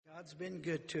God's been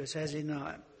good to us, has He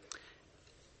not?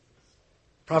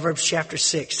 Proverbs chapter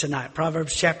 6 tonight.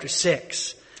 Proverbs chapter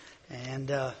 6.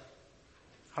 And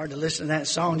hard to listen to that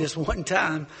song just one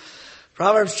time.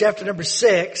 Proverbs chapter number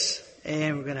 6.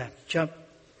 And we're going to jump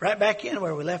right back in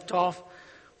where we left off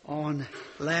on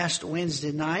last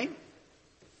Wednesday night.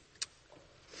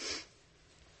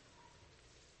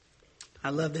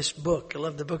 I love this book. I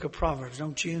love the book of Proverbs,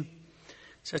 don't you?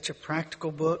 Such a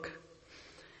practical book.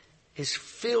 It's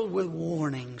filled with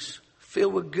warnings,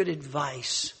 filled with good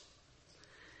advice.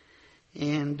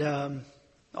 And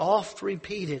oft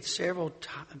repeated several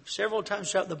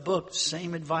times throughout the book, the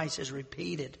same advice is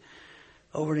repeated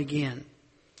over and again.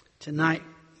 Tonight,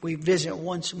 we visit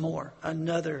once more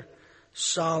another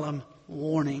solemn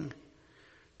warning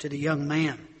to the young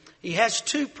man. He has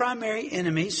two primary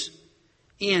enemies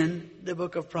in the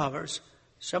book of Proverbs.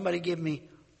 Somebody give me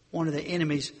one of the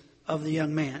enemies of the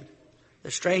young man. The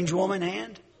strange woman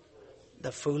and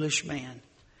the foolish man.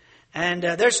 And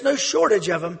there's no shortage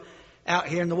of them out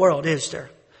here in the world, is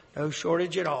there? No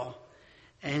shortage at all.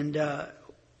 And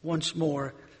once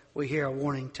more, we hear a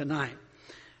warning tonight.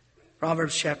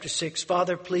 Proverbs chapter 6.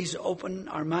 Father, please open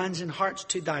our minds and hearts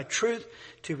to Thy truth,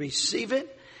 to receive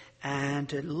it, and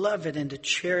to love it, and to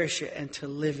cherish it, and to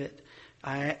live it.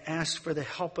 I ask for the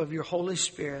help of your Holy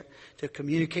Spirit to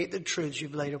communicate the truths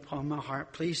you've laid upon my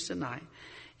heart. Please tonight.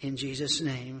 In Jesus'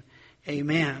 name,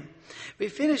 amen. We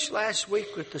finished last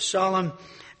week with the solemn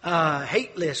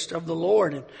hate list of the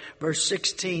Lord in verse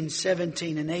 16,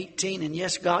 17, and 18. And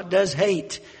yes, God does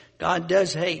hate. God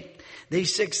does hate.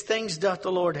 These 6 things doth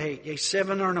the Lord hate. Yea,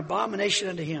 7 are an abomination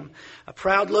unto Him. A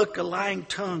proud look, a lying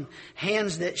tongue,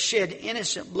 hands that shed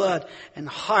innocent blood, and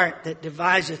heart that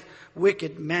deviseth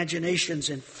wicked imaginations,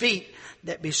 and feet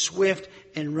that be swift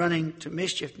in running to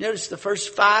mischief. Notice the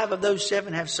first 5 of those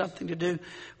 7 have something to do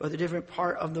with a different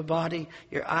part of the body.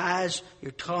 Your eyes,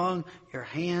 your tongue, your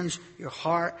hands, your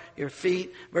heart, your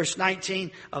feet. Verse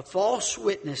 19, a false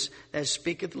witness that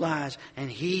speaketh lies,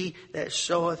 and he that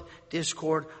soweth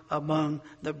discord among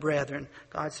the brethren.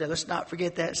 God said, let's not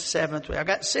forget that 7th one. I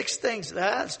got 6 things.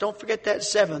 Don't forget that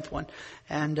 7th one.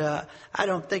 And I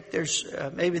don't think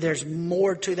maybe there's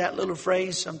more to that little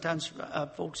phrase. Sometimes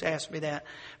folks ask me that.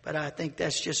 But I think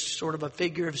that's just sort of a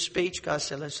figure of speech. God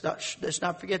said, let's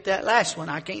not forget that last one.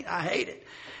 I hate it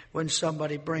when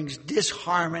somebody brings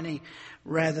disharmony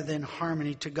rather than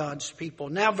harmony to God's people.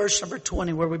 Now verse number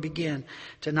 20 where we begin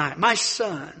tonight. My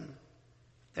son,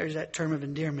 there's that term of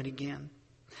endearment again.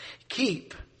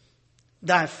 Keep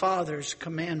thy father's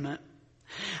commandment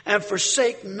and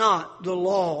forsake not the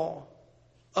law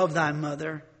of thy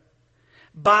mother.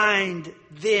 Bind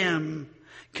them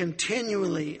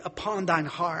continually upon thine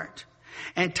heart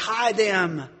and tie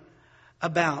them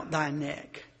about thy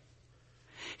neck.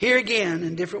 Here again,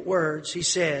 in different words, he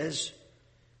says,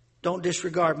 don't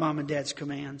disregard mom and dad's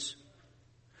commands.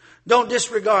 Don't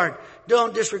disregard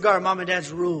mom and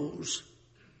dad's rules,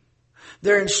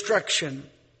 their instruction.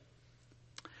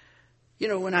 You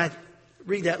know, when I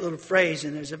read that little phrase,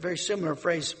 and there's a very similar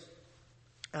phrase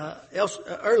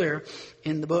earlier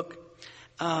in the book,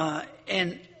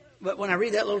 but when I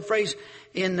read that little phrase,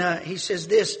 he says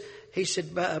this. He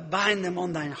said, bind them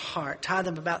on thine heart, tie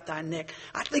them about thy neck.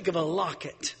 I think of a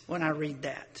locket when I read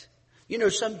that. You know,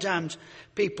 sometimes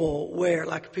people wear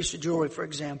like a piece of jewelry, for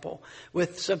example,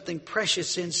 with something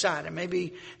precious inside. And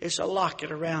maybe it's a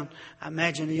locket around. I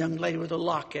imagine a young lady with a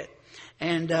locket.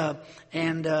 And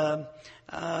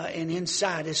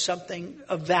inside is something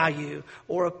of value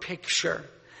or a picture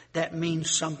that means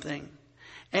something.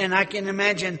 And I can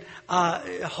imagine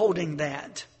holding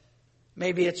that.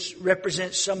 Maybe it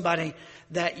represents somebody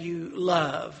that you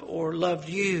love or loved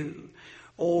you.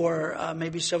 Or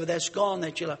maybe some of that's gone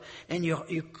that you love. And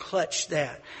you clutch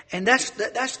that. And that's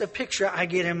the picture I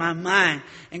get in my mind.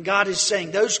 And God is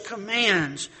saying, those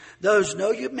commands,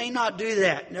 no, you may not do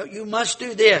that. No, you must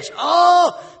do this.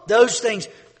 Oh, those things,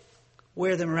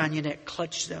 wear them around your neck.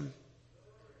 Clutch them.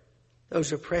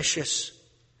 Those are precious.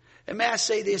 And may I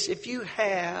say this, if you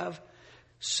have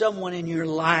someone in your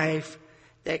life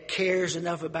that cares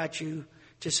enough about you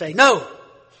to say, no,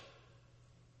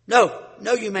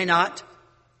 you may not.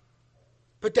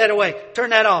 Put that away. Turn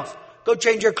that off. Go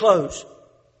change your clothes.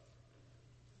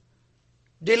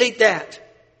 Delete that.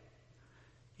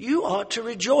 You ought to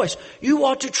rejoice. You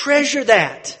ought to treasure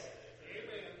that.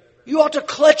 You ought to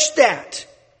clutch that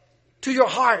to your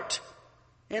heart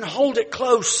and hold it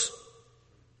close.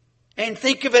 And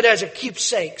think of it as a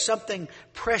keepsake, something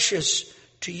precious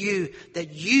to you,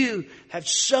 that you have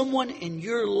someone in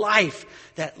your life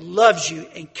that loves you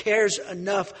and cares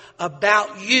enough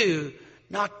about you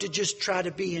not to just try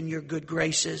to be in your good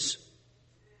graces.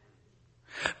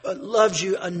 loves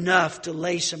you enough to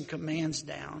lay some commands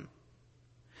down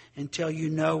until you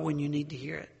know when you need to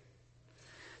hear it.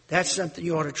 That's something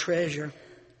you ought to treasure.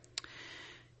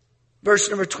 Verse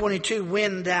number 22,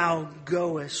 when thou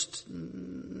goest.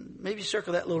 Maybe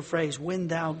circle that little phrase, when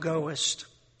thou goest.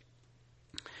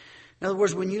 In other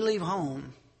words, when you leave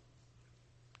home.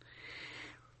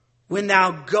 When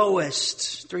thou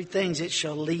goest, three things: it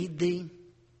shall lead thee.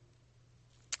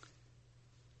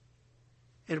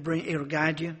 It'll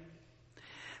guide you.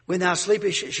 When thou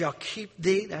sleepest, it shall keep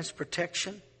thee. That's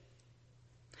protection.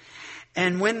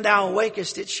 And when thou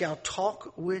awakest, it shall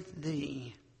talk with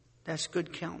thee. That's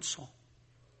good counsel.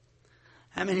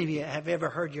 How many of you have ever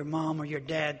heard your mom or your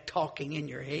dad talking in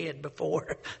your head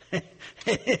before?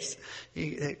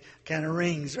 It kind of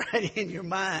rings right in your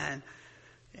mind.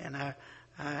 And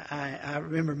I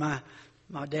remember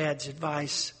my dad's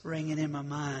advice ringing in my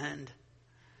mind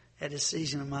at a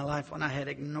season of my life when I had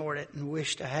ignored it and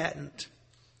wished I hadn't.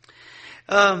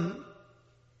 There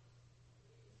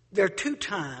are two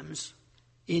times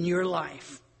in your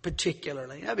life,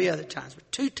 particularly, there'll be other times,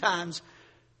 but two times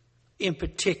in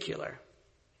particular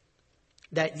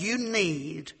that you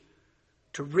need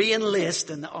to re-enlist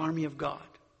in the army of God.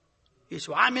 You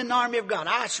say, well, I'm in the army of God.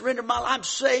 I surrendered my life. I'm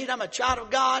saved. I'm a child of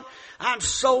God. I'm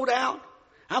sold out.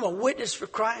 I'm a witness for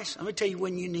Christ. Let me tell you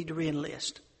when you need to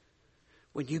re-enlist.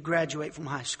 When you graduate from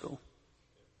high school.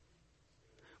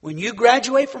 When you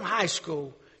graduate from high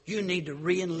school, you need to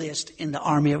re-enlist in the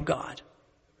army of God.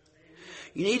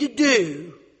 You need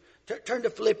to turn to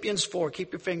Philippians 4.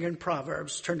 Keep your finger in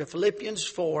Proverbs. Turn to Philippians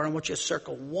 4. I want you to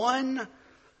circle one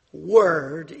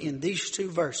word in these two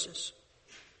verses.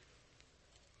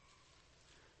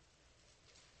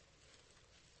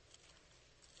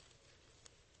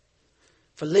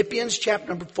 Philippians chapter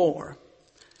number 4.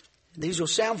 These will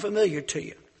sound familiar to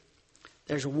you.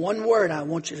 There's one word I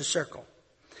want you to circle.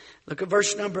 Look at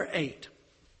verse number 8.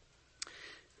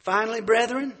 Finally,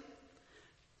 brethren,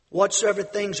 whatsoever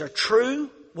things are true,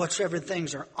 whatsoever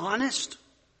things are honest,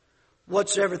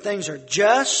 whatsoever things are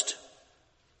just,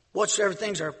 whatsoever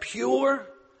things are pure,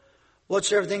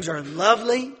 whatsoever things are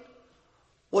lovely,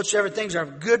 whatsoever things are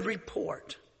of good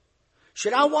report.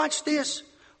 Should I watch this?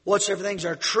 Whatsoever things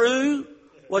are true,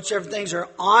 whatsoever things are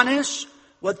honest,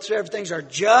 whatsoever things are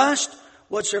just,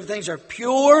 whatsoever things are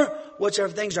pure,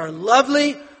 whatsoever things are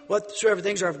lovely, whatsoever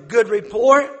things are of good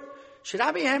report. Should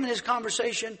I be having this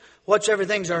conversation? Whatsoever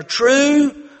things are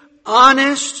true,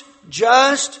 honest,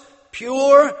 just,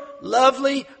 pure,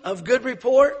 lovely, of good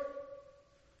report.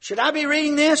 Should I be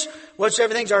reading this?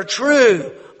 Whatsoever things are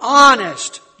true,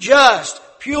 honest, just,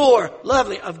 pure,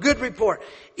 lovely, of good report.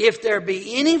 If there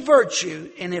be any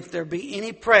virtue and if there be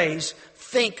any praise,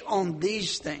 think on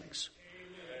these things.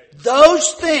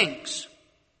 Those things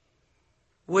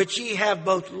which ye have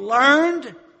both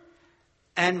learned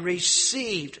and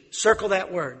received. Circle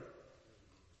that word.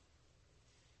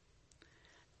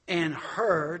 And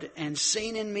heard and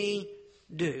seen in me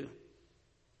do.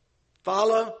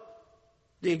 Follow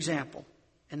the example.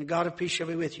 And the God of peace shall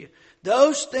be with you.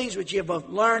 Those things which ye have both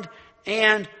learned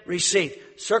and received.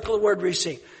 Circle the word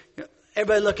receive.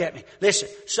 Everybody look at me. Listen,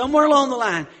 somewhere along the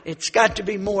line, it's got to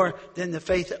be more than the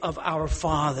faith of our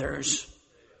fathers.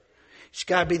 It's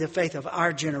got to be the faith of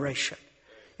our generation.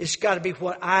 It's got to be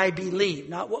what I believe.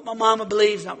 Not what my mama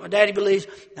believes, not what my daddy believes,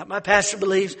 not my pastor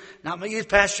believes, not my youth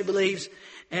pastor believes.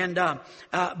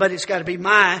 But it's got to be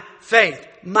my faith,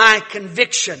 my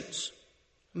convictions.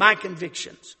 My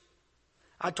convictions.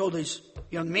 I told these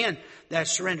young men that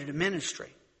surrendered to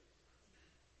ministry.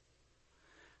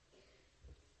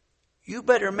 You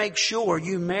better make sure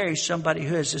you marry somebody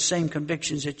who has the same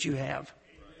convictions that you have.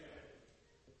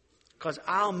 Because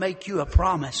I'll make you a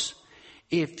promise.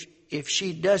 If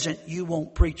she doesn't, you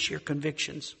won't preach your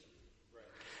convictions.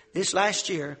 This last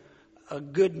year, a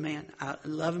good man, I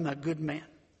love him, a good man.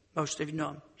 Most of you know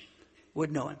him,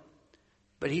 would know him.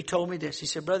 But he told me this. He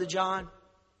said, Brother John,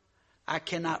 I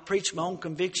cannot preach my own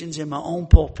convictions in my own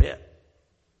pulpit.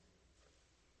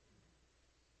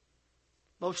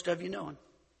 Most of you know him.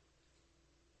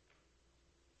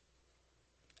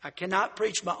 I cannot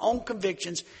preach my own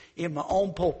convictions in my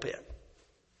own pulpit.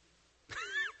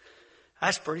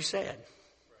 That's pretty sad.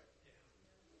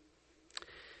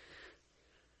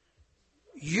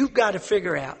 You've got to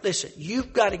figure out, listen,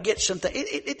 you've got to get something.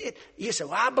 You say,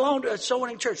 well, I belong to a soul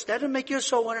winning church. That doesn't make you a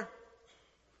soul winner.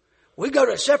 We go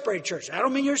to a separated church. That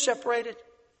don't mean you're separated.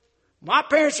 My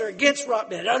parents are against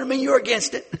rock band. That doesn't mean you're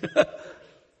against it.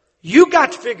 You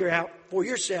got to figure out for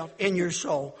yourself in your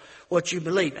soul what you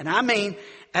believe. And I mean,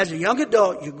 as a young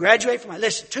adult, you graduate from,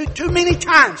 listen, too many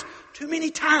times,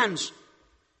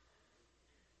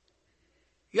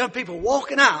 Young people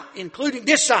walking out, including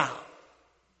this aisle.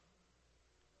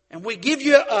 And we give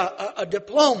you a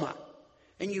diploma.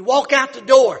 And you walk out the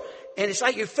door. And it's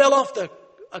like you fell off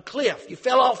a cliff. You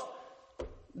fell off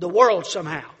the world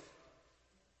somehow.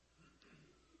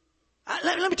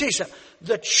 Let me tell you something.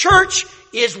 The church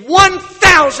is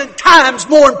 1,000 times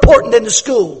more important than the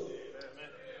school.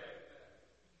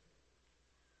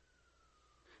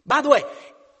 By the way,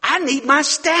 I need my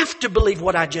staff to believe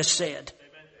what I just said.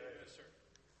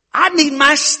 I need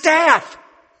my staff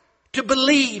to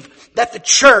believe that the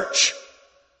church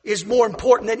is more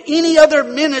important than any other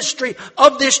ministry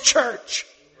of this church.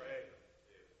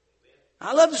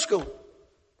 I love the school.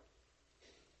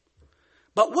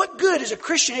 But what good is a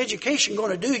Christian education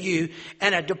going to do you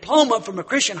and a diploma from a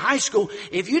Christian high school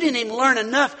if you didn't even learn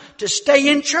enough to stay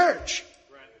in church?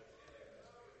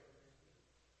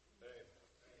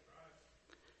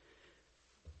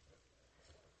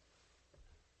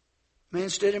 Man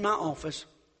stood in my office,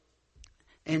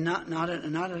 and not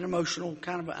an emotional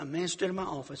kind of a man stood in my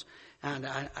office, and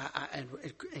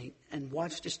and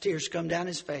watched his tears come down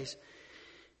his face.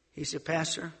 He said,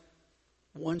 "Pastor,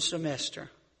 one semester,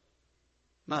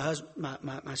 my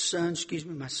son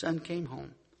came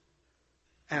home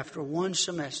after one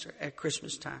semester at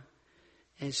Christmas time,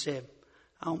 and he said,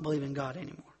 I don't believe in God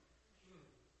anymore.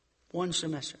 One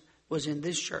semester was in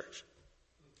this church."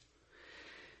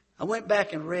 I went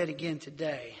back and read again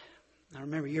today. I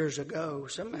remember years ago,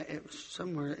 it was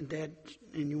somewhere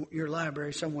in your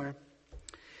library somewhere.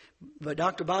 But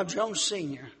Dr. Bob Jones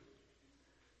Sr.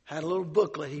 had a little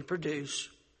booklet he produced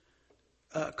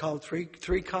called Three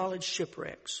College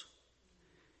Shipwrecks.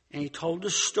 And he told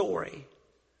the story.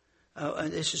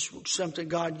 And this is something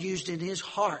God used in his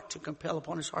heart to compel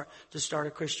upon his heart to start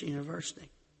a Christian university.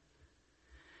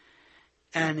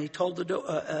 And he told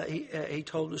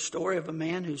the story of a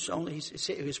man he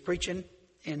was preaching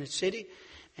in a city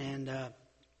and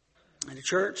in a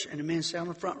church, and a man sat on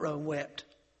the front row and wept.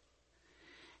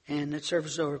 And the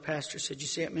service was over. The pastor said, "You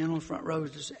see that man on the front row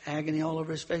with this agony all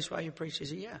over his face while you preach?" He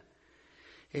said, "Yeah."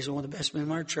 He's one of the best men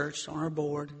in our church, on our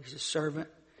board. He's a servant.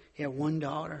 He had one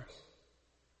daughter.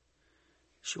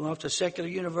 She went off to a secular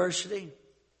university,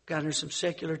 got her some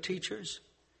secular teachers,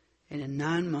 and in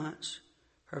 9 months,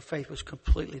 her faith was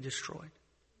completely destroyed.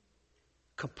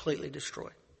 Completely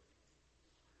destroyed.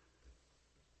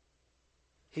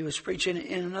 He was preaching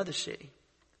in another city,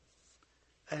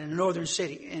 in a northern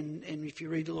city. And if you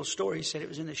read the little story, he said it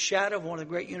was in the shadow of one of the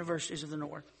great universities of the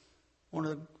north. One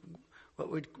of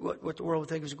what the world would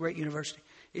think was a great university.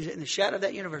 He said, in the shadow of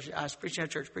that university, I was preaching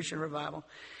at church, preaching a revival.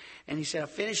 And he said, I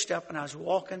finished up and I was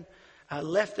walking. I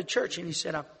left the church, and he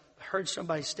said, I heard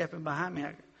somebody stepping behind me.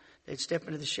 They'd step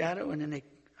into the shadow, and then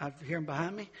I'd hear him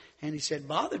behind me. And he said,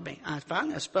 bothered me. I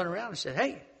spun around and said,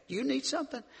 "Hey, do you need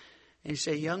something?" And he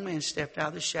said, a young man stepped out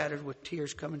of the shadow with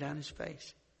tears coming down his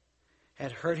face.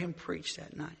 Had heard him preach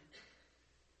that night.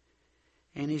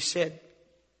 And he said,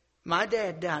 my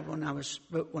dad died when I was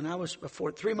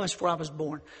 3 months before I was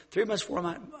born. 3 months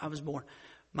before I was born.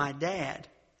 My dad,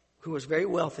 who was very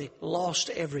wealthy, lost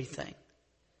everything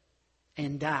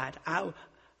and died.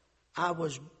 I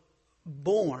was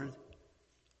born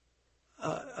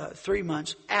 3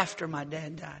 months after my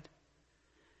dad died.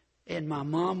 And my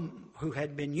mom, who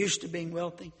had been used to being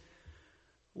wealthy,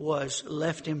 was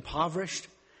left impoverished.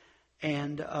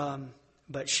 And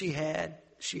but she had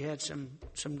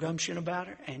some gumption about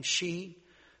her, and she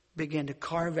began to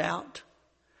carve out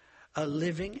a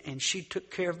living, and she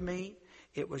took care of me.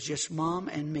 It was just Mom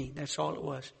and me. That's all it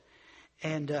was.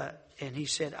 And he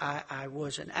said, I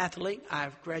was an athlete. I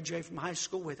graduated from high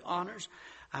school with honors.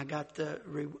 I got the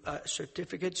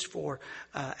certificates for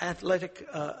athletic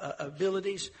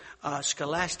abilities,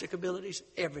 scholastic abilities,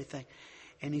 everything.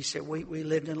 And he said, we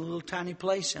lived in a little tiny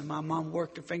place, and my mom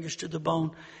worked her fingers to the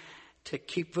bone to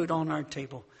keep food on our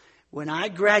table. When I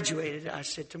graduated, I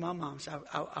said to my mom,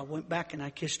 I went back and I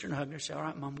kissed her and hugged her. I said, all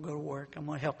right, Mom, go to work. I'm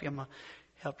going to help you. I'm going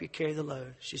to help you carry the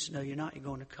load. She said, no, you're not. You're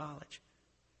going to college.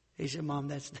 He said, Mom,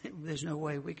 there's no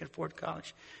way we can afford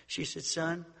college. She said,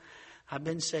 son, I've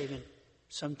been saving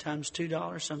sometimes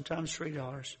 $2, sometimes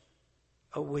 $3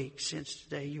 a week since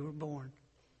the day you were born.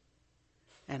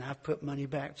 And I've put money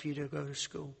back for you to go to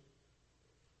school.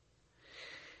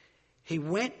 He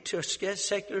went to a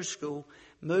secular school,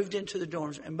 moved into the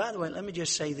dorms. And by the way, let me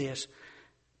just say this.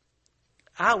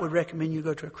 I would recommend you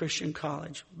go to a Christian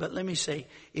college. But let me say,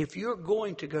 if you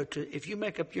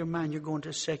make up your mind you're going to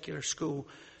a secular school,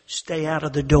 stay out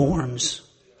of the dorms.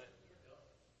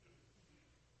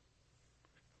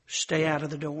 Stay out of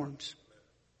the dorms.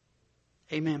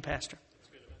 Amen, Pastor.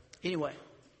 Anyway,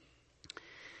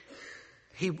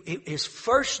 his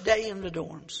first day in the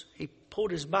dorms, he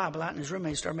pulled his Bible out and his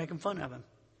roommates started making fun of him.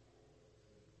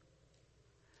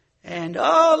 And,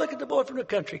 oh, look at the boy from the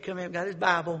country. Come in, got his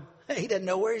Bible. He doesn't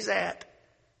know where he's at.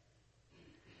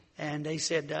 And they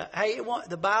said, hey,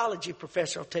 the biology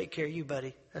professor will take care of you,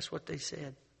 buddy. That's what they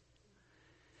said.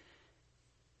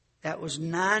 That was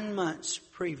 9 months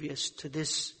previous to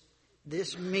this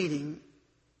meeting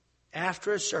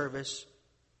after a service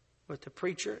with the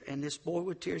preacher and this boy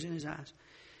with tears in his eyes.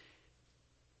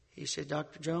 He said,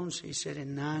 Dr. Jones, he said,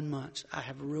 in 9 months, I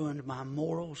have ruined my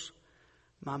morals.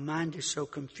 My mind is so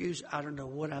confused. I don't know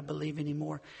what I believe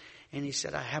anymore. And he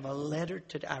said,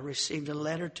 I received a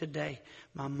letter today.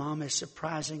 My mom is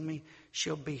surprising me.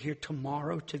 She'll be here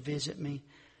tomorrow to visit me.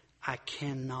 I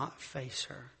cannot face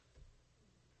her.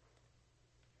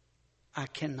 I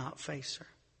cannot face her.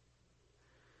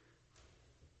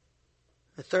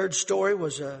 The third story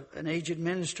was an aged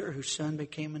minister whose son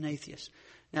became an atheist.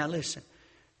 Now listen,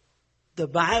 the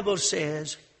Bible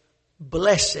says,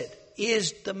 blessed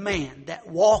is the man that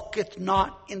walketh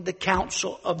not in the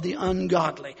counsel of the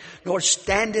ungodly, nor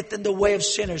standeth in the way of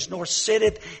sinners, nor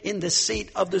sitteth in the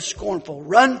seat of the scornful.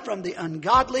 Run from the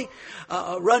ungodly,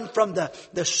 run from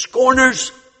the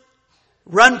scorners,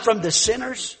 run from the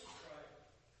sinners.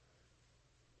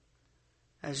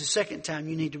 That's the second time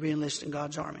you need to re-enlist in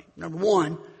God's army. Number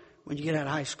one, when you get out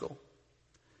of high school.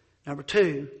 Number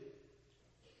two,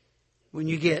 when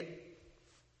you get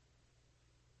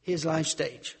his life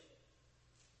stage.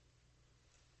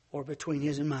 Or between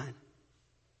his and mine.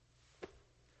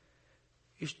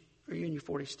 Are you in your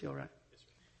 40s still, right?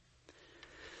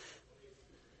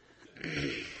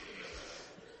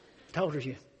 How old are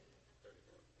you?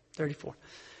 34.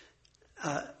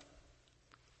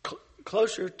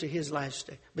 Closer to his life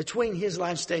stage. Between his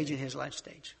life stage and his life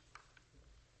stage.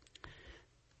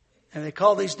 And they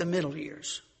call these the middle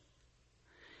years.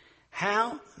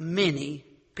 How many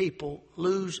people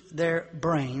lose their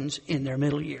brains in their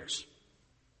middle years?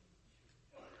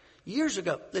 Years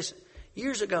ago,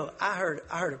 I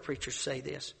heard a preacher say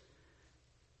this.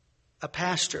 A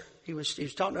pastor, he was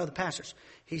talking to other pastors.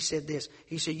 He said this.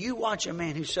 He said, you watch a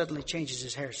man who suddenly changes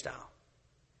his hairstyle.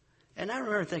 And I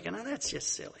remember thinking, oh, that's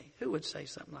just silly. Who would say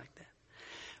something like that?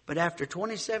 But after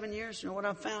 27 years, you know what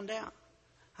I found out?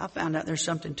 I found out there's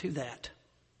something to that.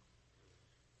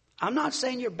 I'm not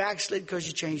saying you're backslid because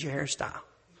you changed your hairstyle.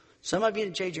 Some of you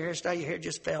didn't change your hairstyle, your hair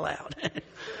just fell out.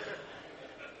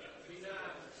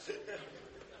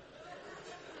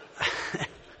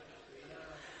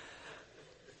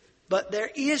 But there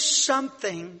is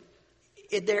something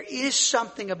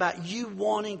about you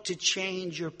wanting to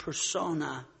change your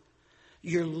persona,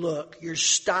 your look, your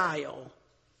style.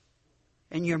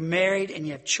 And you're married and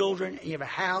you have children and you have a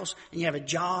house and you have a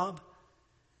job.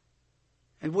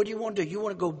 And what do you want to do? You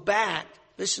want to go back.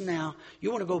 Listen now.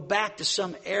 You want to go back to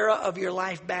some era of your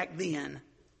life back then.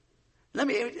 Let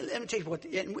me tell you what.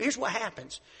 Here's what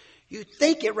happens. You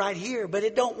think it right here, but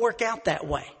it don't work out that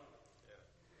way.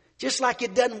 Just like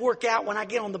it doesn't work out when I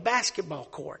get on the basketball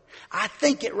court. I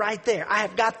think it right there. I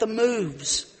have got the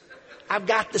moves. I've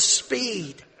got the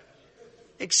speed.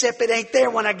 Except it ain't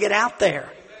there when I get out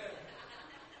there.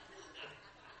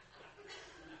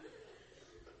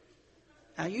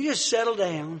 Now you just settle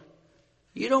down.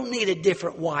 You don't need a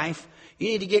different wife. You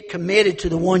need to get committed to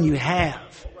the one you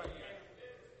have.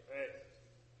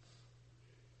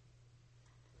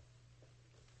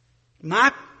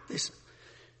 My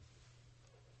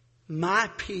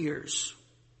peers,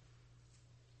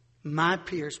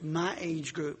 my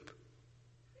age group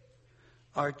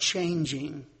are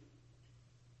changing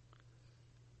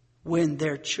when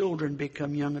their children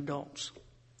become young adults.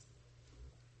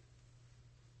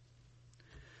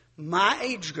 My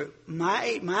age group,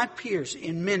 my peers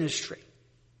in ministry,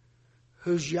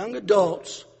 whose young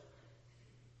adults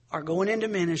are going into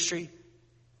ministry,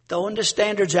 throwing the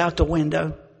standards out the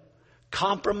window,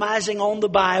 compromising on the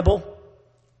Bible,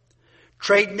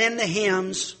 trading in the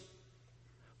hymns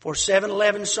for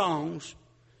 7-11 songs,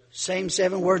 same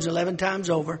 7 words 11 times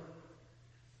over.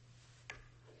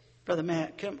 Brother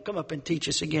Matt, come up and teach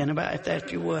us again about that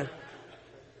if you would.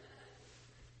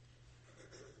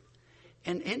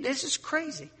 And this is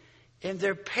crazy. And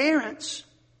their parents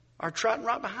are trotting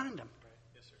right behind them.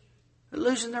 They're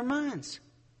losing their minds.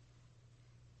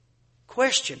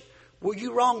 Question, were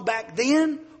you wrong back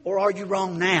then or are you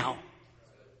wrong now?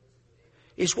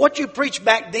 Is what you preached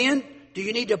back then, do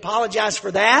you need to apologize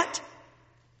for that?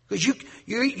 Because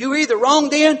you're either wrong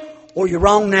then or you're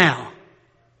wrong now.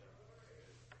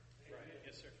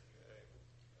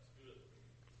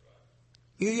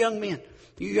 You young men,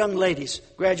 you young ladies,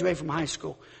 graduate from high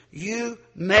school. You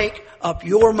make up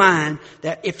your mind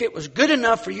that if it was good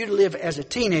enough for you to live as a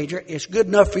teenager, it's good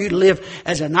enough for you to live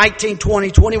as a 19,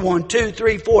 20, 21, 2,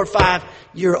 3, 4,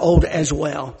 5-year-old as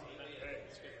well.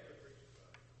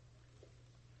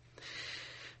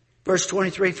 Verse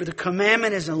 23, for the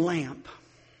commandment is a lamp,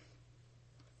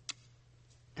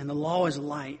 and the law is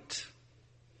light,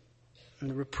 and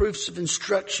the reproofs of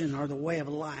instruction are the way of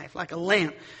life. Like a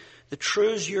lamp, the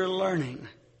truths you're learning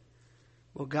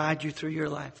will guide you through your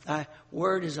life. Thy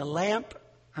word is a lamp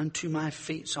unto my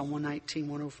feet, Psalm 119,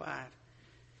 105,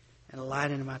 and a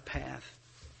light into my path.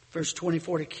 Verse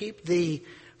 24, to keep thee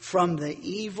from the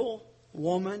evil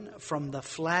woman, from the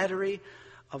flattery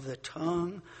of the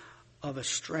tongue of a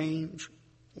strange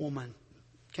woman.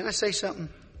 Can I say something?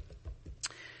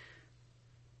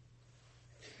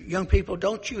 Young people,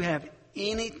 don't you have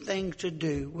anything to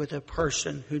do with a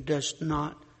person who does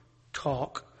not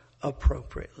talk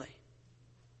appropriately.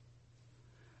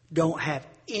 Don't have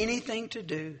anything to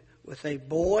do with a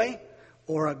boy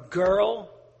or a girl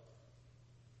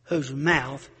whose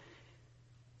mouth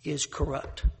is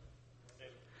corrupt.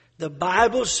 The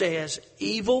Bible says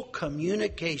evil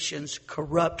communications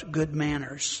corrupt good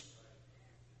manners.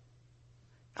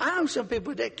 I know some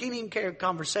people that can't even carry a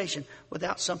conversation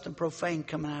without something profane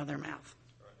coming out of their mouth.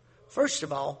 First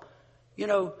of all,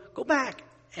 go back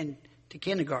and to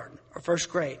kindergarten or first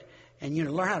grade and,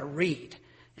 learn how to read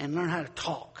and learn how to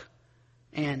talk.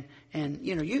 And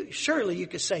surely you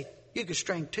could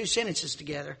string two sentences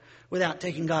together without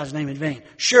taking God's name in vain.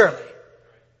 Surely.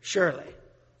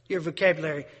 Your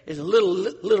vocabulary is a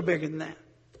little bigger than that.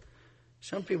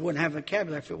 Some people wouldn't have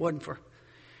vocabulary if it wasn't for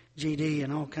GD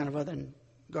and all kind of other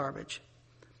garbage.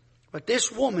 But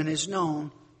this woman is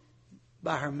known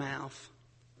by her mouth.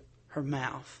 Her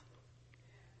mouth.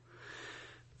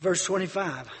 Verse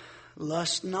 25.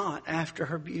 Lust not after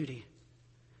her beauty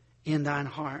in thine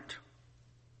heart.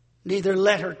 Neither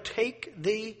let her take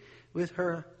thee with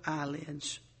her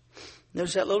eyelids.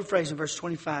 There's that little phrase in verse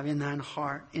 25. In thine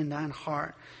heart. In thine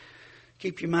heart.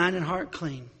 Keep your mind and heart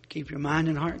clean. Keep your mind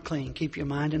and heart clean. Keep your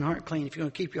mind and heart clean. If you're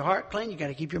going to keep your heart clean, you got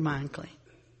to keep your mind clean.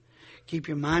 Keep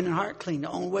your mind and heart clean. The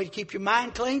only way to keep your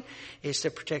mind clean is to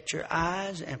protect your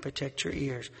eyes and protect your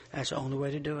ears. That's the only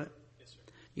way to do it. Yes,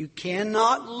 you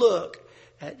cannot look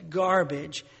at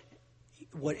garbage.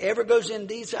 Whatever goes in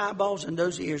these eyeballs and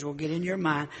those ears will get in your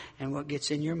mind, and what gets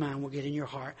in your mind will get in your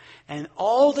heart. And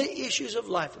all the issues of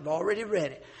life, we've already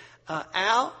read it,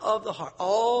 out of the heart,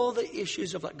 all the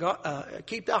issues of life.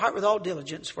 Keep thy heart with all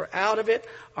diligence, for out of it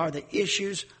are the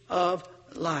issues of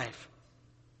life.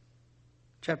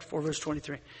 Chapter 4, verse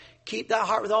 23. Keep thy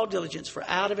heart with all diligence, for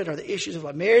out of it are the issues of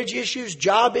life. Marriage issues,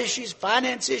 job issues,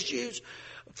 finance issues,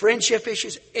 friendship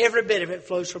issues. Every bit of it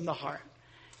flows from the heart.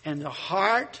 And the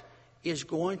heart is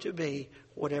going to be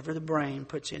whatever the brain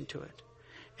puts into it.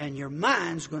 And your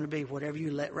mind's going to be whatever you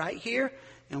let right here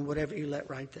and whatever you let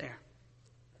right there.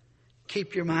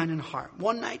 Keep your mind and heart.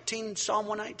 Psalm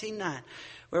 119:9.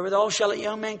 Wherewithal shall a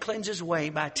young man cleanse his way,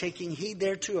 by taking heed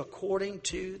thereto according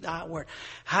to thy word.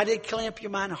 How did it clean up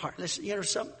your mind and heart? Listen,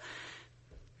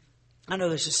 I know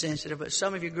this is sensitive, but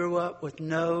some of you grew up with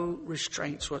no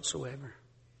restraints whatsoever.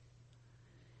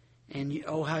 And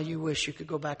how you wish you could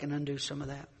go back and undo some of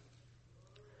that.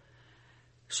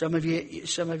 Some of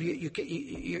you,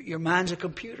 your mind's a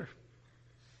computer.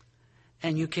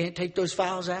 And you can't take those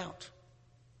files out.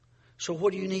 So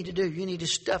what do you need to do? You need to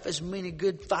stuff as many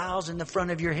good files in the front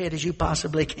of your head as you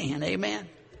possibly can. Amen?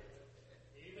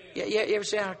 Yeah, you ever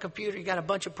see on a computer, you got a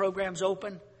bunch of programs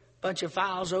open, bunch of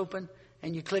files open,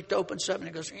 and you click to open something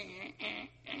and it goes...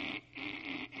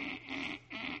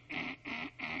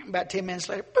 About 10 minutes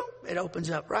later, boom, it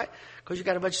opens up, right? Because you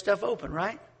got a bunch of stuff open,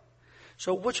 right?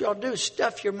 So what you ought to do is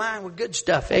stuff your mind with good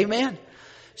stuff. Amen?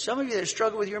 Some of you that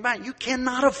struggle with your mind, you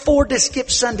cannot afford to skip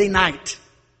Sunday night.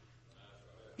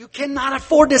 You cannot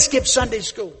afford to skip Sunday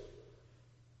school.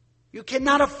 You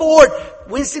cannot afford.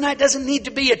 Wednesday night doesn't need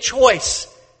to be a choice.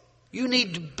 You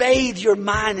need to bathe your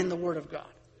mind in the Word of God.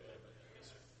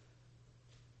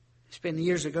 It's been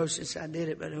years ago since I did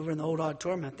it, but over in the old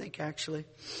auditorium, I think actually,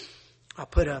 I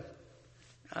put a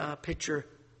pitcher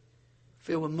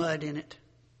filled with mud in it.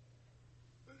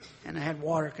 And I had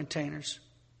water containers.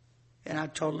 And I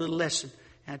taught a little lesson.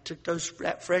 And I took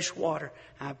that fresh water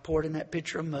and I poured in that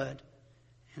pitcher of mud.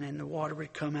 And then the water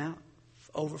would come out,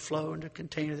 overflow into the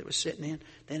container that was sitting in.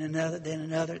 Then another, then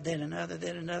another, then another,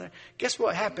 then another. Guess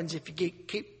what happens if you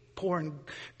keep pouring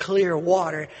clear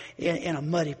water in a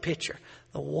muddy pitcher?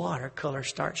 The water color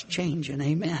starts changing.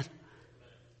 Amen.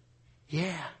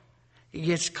 Yeah. It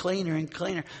gets cleaner and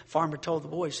cleaner. Farmer told the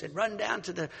boy, he said, run down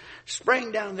to the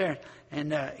spring down there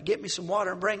and get me some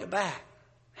water and bring it back.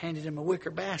 handed him a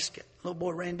wicker basket. The little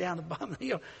boy ran down the bottom of the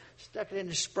hill, stuck it in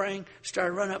the spring,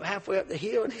 started running up halfway up the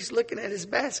hill, and he's looking at his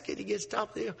basket. He gets to the top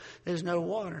of the hill. There's no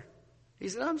water. He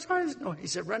said, I'm sorry, there's no. He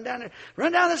said, run down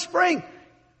the spring.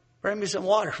 Bring me some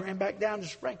water. Ran back down the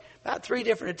spring. About 3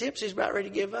 different attempts. He's about ready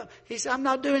to give up. He said, I'm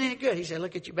not doing any good. He said,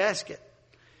 look at your basket.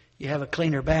 You have a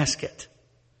cleaner basket.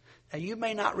 Now, you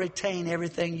may not retain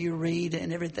everything you read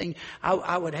and everything.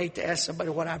 I would hate to ask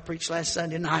somebody what I preached last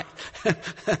Sunday night.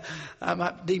 I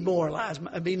might be demoralized.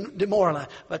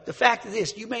 But the fact of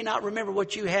this, you may not remember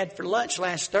what you had for lunch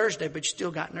last Thursday, but you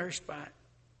still got nourished by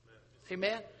it.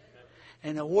 Amen?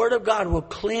 And the Word of God will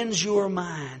cleanse your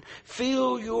mind.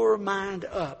 Fill your mind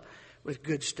up with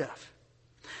good stuff.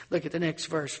 Look at the next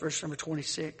verse, verse number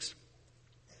 26.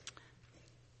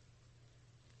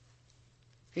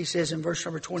 He says in verse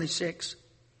number 26,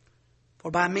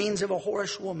 for by means of a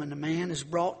whorish woman, a man is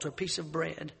brought to a piece of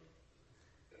bread,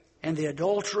 and the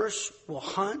adulteress will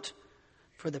hunt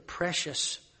for the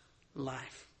precious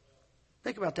life.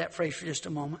 Think about that phrase for just a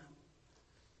moment.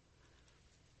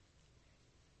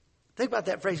 Think about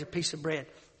that phrase, a piece of bread.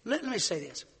 Let me say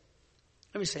this.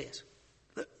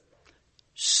 Look,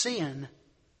 sin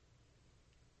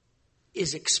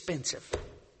is expensive.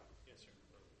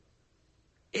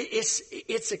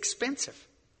 It's expensive.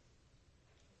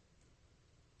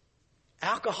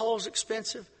 Alcohol's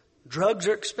expensive. Drugs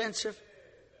are expensive.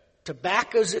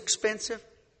 Tobacco's expensive.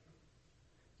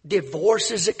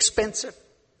 Divorce is expensive.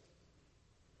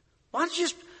 Why don't you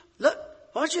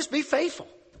just be faithful?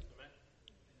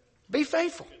 Be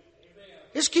faithful.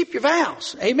 Just keep your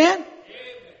vows. Amen?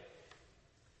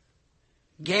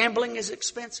 Gambling is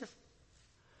expensive.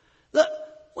 Look,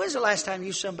 when's the last time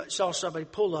you saw somebody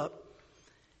pull up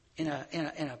in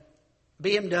a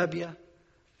BMW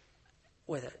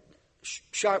with a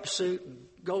sharp suit and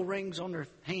gold rings on their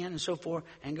hand and so forth,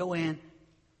 and go in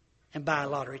and buy a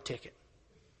lottery ticket?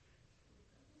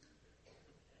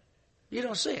 You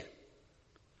don't see it.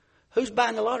 Who's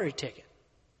buying the lottery ticket?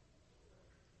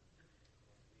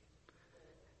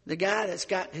 The guy that's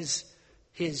got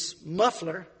his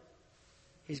muffler,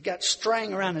 he's got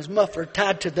string around his muffler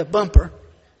tied to the bumper.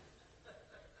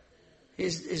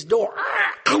 His door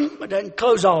it doesn't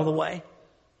close all the way.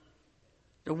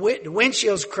 The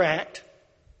windshield's cracked.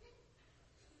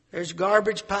 There's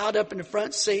garbage piled up in the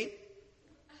front seat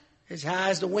as high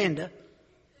as the window.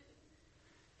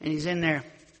 And he's in there.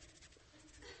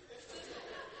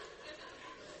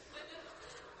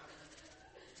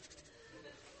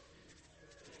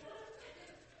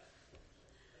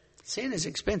 Sin is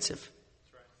expensive.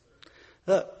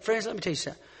 Look, friends, let me tell you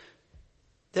something.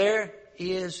 There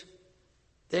is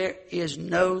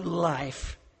no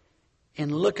life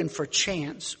in looking for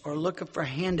chance or looking for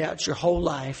handouts your whole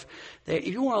life. If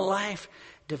you want a life,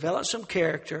 develop some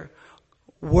character,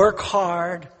 work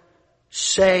hard,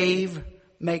 save,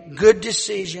 make good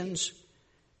decisions.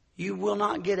 You will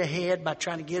not get ahead by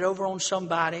trying to get over on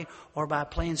somebody or by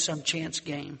playing some chance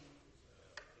game.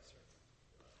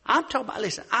 I'm talking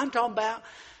about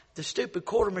the stupid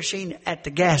quarter machine at the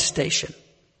gas station.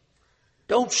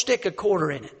 Don't stick a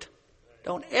quarter in it.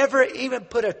 Don't ever even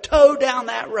put a toe down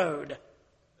that road.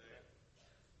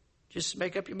 Just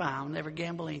make up your mind. I'll never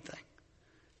gamble anything.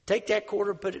 Take that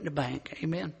quarter and put it in the bank.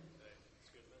 Amen.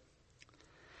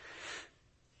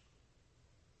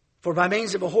 For by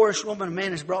means of a whorish woman, a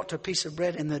man is brought to a piece of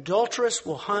bread, and the adulteress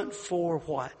will hunt for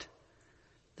what?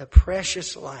 The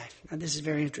precious life. Now this is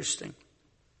very interesting.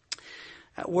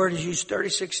 That word is used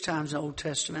 36 times in the Old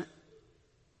Testament.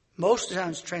 Most of the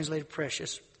time it's translated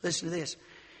precious. Listen to this.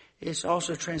 It's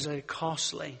also translated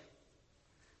costly.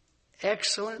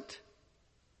 Excellent,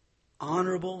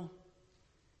 honorable,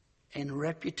 and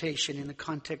reputation in the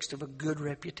context of a good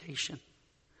reputation.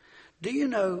 Do you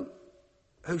know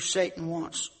who Satan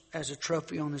wants as a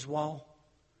trophy on his wall?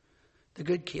 The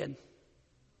good kid.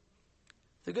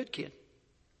 The good kid.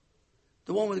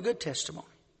 The one with a good testimony.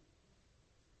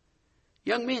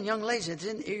 Young men, young ladies,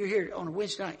 you're here on a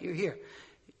Wednesday night, you're here.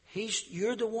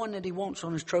 You're the one that he wants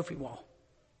on his trophy wall.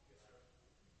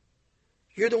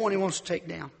 You're the one he wants to take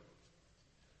down.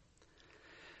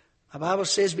 The Bible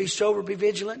says, be sober, be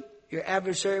vigilant. Your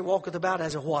adversary walketh about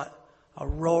as a what? A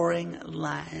roaring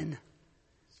lion.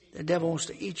 The devil wants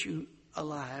to eat you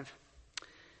alive.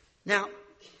 Now,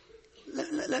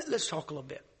 let's talk a little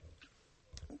bit.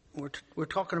 We're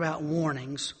talking about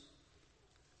warnings.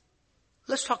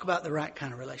 Let's talk about the right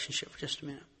kind of relationship for just a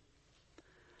minute.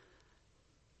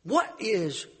 What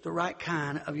is the right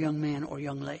kind of young man or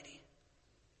young lady?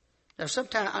 Now,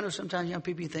 I know sometimes young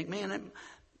people, you think, man,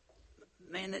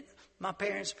 man, my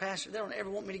parents, pastor, they don't ever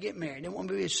want me to get married. They want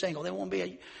me to be single. They want me to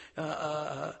be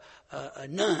a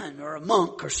nun or a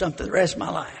monk or something the rest of my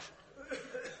life.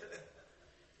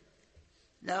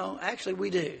 No, actually we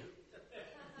do.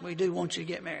 We do want you to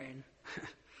get married.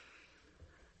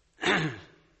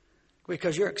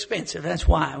 Because you're expensive. That's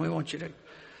why we want you to.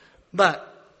 But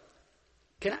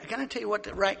can I tell you what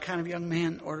the right kind of young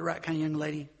man or the right kind of young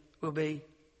lady will be?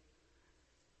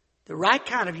 The right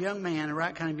kind of young man, the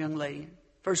right kind of young lady,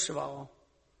 first of all,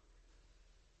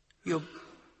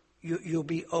 you'll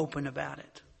be open about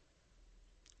it.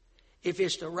 If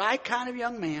it's the right kind of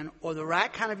young man or the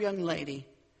right kind of young lady,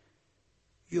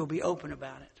 you'll be open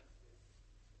about it.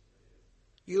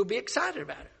 You'll be excited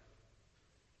about it.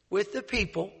 With the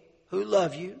people who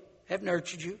love you, have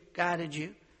nurtured you, guided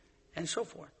you, and so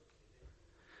forth.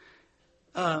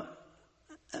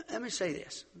 Let me say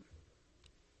this.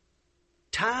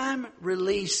 Time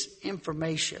release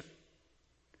information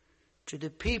to the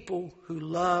people who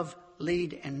love,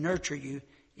 lead, and nurture you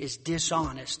is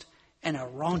dishonest and a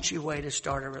raunchy way to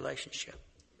start a relationship.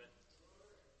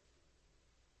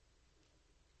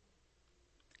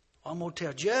 I'm going to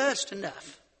tell just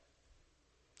enough.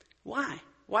 Why?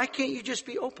 Why can't you just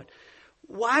be open?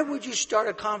 Why would you start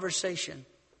a conversation?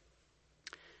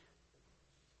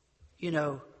 You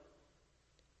know,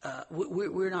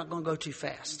 we're not going to go too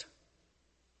fast.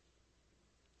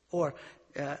 Or,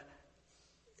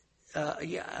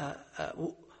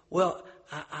 well,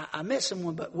 I met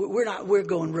someone, but we're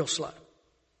going real slow.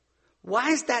 Why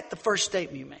is that the first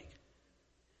statement you make?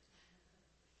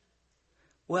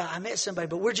 Well, I met somebody,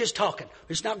 but we're just talking.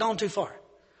 It's not gone too far.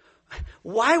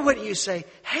 Why wouldn't you say,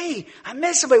 hey, I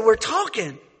met somebody, we're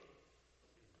talking?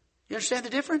 You understand the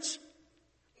difference?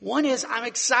 One is, I'm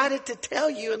excited to tell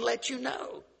you and let you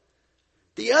know.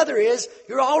 The other is,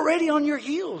 you're already on your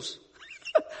heels.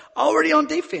 Already on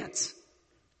defense.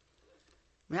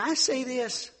 May I say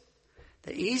this?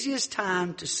 The easiest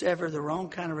time to sever the wrong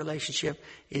kind of relationship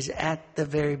is at the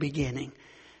very beginning.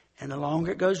 And the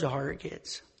longer it goes, the harder it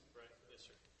gets.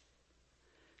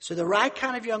 So the right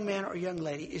kind of young man or young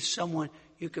lady is someone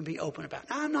you can be open about.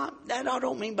 Now, I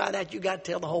don't mean by that you got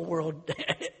to tell the whole world,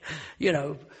 you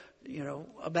know,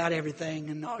 about everything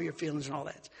and all your feelings and all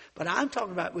that. But I'm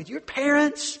talking about with your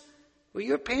parents,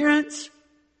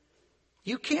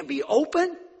 you can't be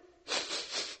open.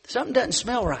 Something doesn't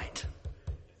smell right.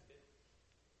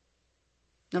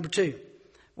 Number 2,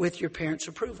 with your parents'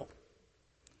 approval.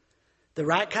 The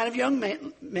right kind of young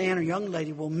man or young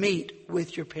lady will meet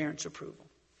with your parents' approval.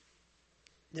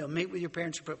 They'll meet with your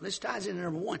parents' approval. This ties into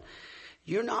number 1.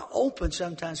 You're not open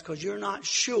sometimes because you're not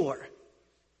sure.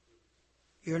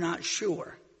 You're not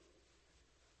sure.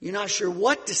 You're not sure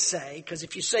what to say because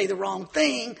if you say the wrong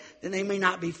thing, then they may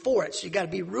not be for it. So you got to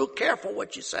be real careful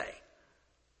what you say.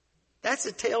 That's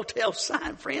a telltale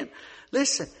sign, friend.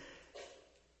 Listen,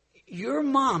 your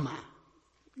mama,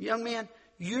 young man,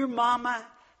 your mama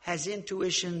has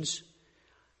intuitions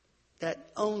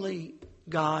that only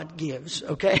God gives,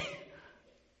 okay?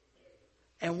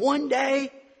 And one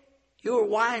day, your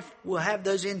wife will have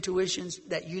those intuitions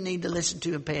that you need to listen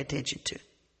to and pay attention to.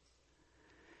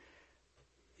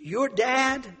 Your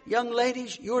dad, young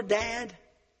ladies, your dad,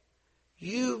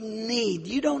 you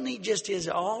don't need just his,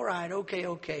 all right,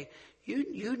 okay.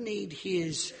 You need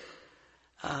his,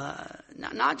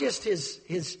 not just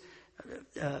his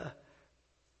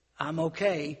I'm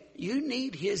okay. You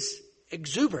need his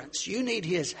exuberance. You need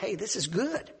his, hey, this is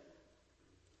good.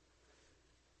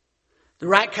 The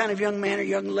right kind of young man or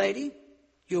young lady,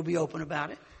 you'll be open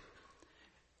about it.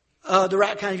 The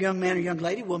right kind of young man or young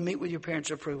lady will meet with your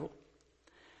parents' approval.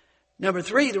 Number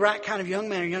 3, the right kind of young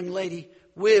man or young lady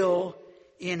will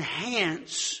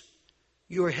enhance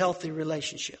your healthy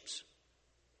relationships.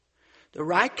 The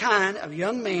right kind of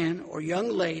young man or young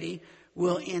lady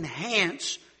will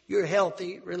enhance your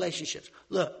healthy relationships.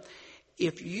 Look,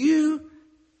 if you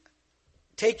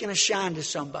taking a shine to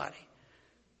somebody,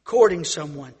 courting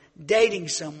someone, dating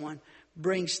someone,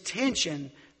 brings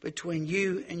tension between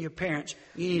you and your parents,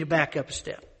 you need to back up a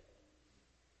step.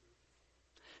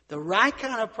 The right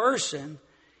kind of person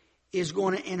is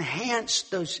going to enhance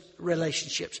those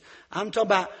relationships. I'm talking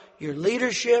about your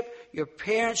leadership, your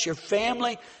parents, your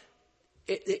family.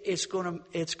 It's going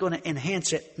to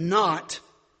enhance it, not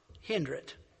hinder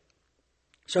it.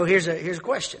 So here's a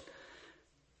question.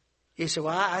 You say,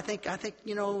 well, I think, I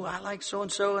like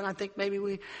so-and-so, and I think maybe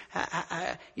we,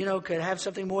 could have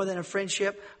something more than a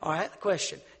friendship. All right,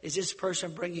 question. Is this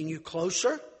person bringing you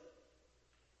closer?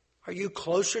 Are you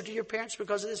closer to your parents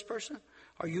because of this person?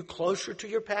 Are you closer to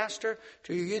your pastor,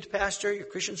 to your youth pastor, your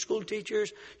Christian school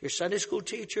teachers, your Sunday school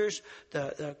teachers,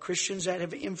 the Christians that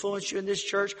have influenced you in this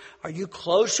church? Are you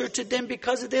closer to them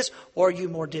because of this, or are you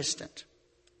more distant?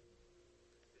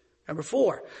 Number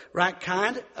 4, right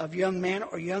kind of young man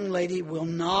or young lady will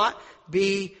not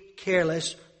be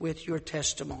careless with your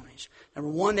testimonies. Number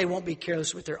 1, they won't be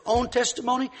careless with their own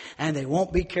testimony, and they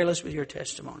won't be careless with your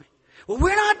testimony. Well,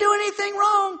 we're not doing anything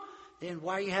wrong. Then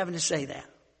why are you having to say that?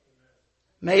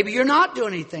 Maybe you're not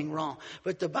doing anything wrong.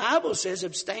 But the Bible says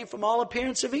abstain from all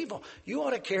appearance of evil. You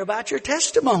ought to care about your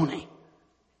testimony.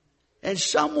 And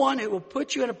someone who will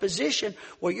put you in a position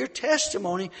where your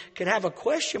testimony could have a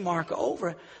question mark over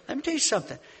it. Let me tell you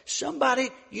something.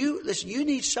 You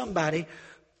need somebody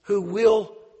who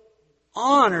will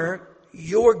honor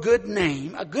your good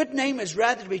name. A good name is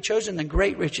rather to be chosen than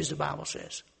great riches, the Bible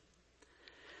says.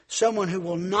 Someone who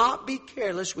will not be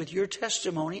careless with your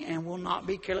testimony and will not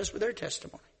be careless with their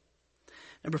testimony.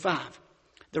 Number 5,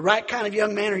 the right kind of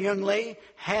young man or young lady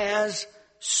has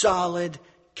solid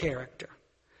character.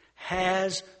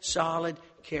 Has solid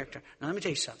character. Now let me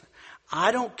tell you something.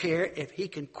 I don't care if he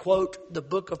can quote the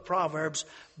book of Proverbs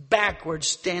backwards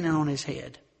standing on his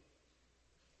head.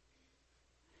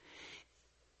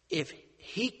 If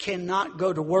he cannot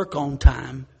go to work on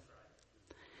time,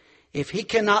 if he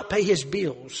cannot pay his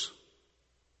bills,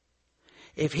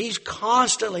 if he's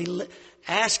constantly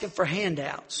asking for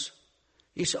handouts,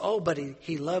 you say, oh, but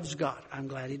he loves God. I'm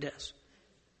glad he does.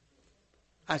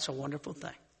 That's a wonderful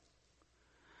thing.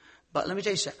 But let me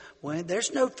tell you something. When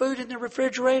there's no food in the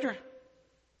refrigerator,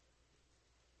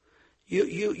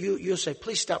 you'll say,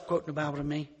 please stop quoting the Bible to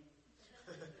me.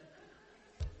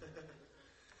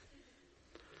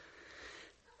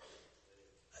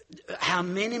 How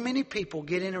many people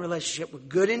get in a relationship with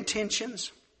good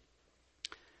intentions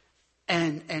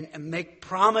and make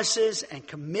promises and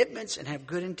commitments and have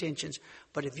good intentions.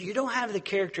 But if you don't have the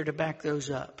character to back those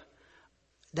up,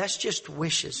 that's just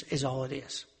wishes is all it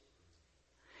is.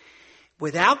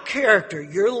 Without character,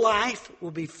 your life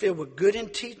will be filled with good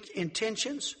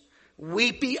intentions,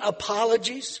 weepy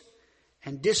apologies,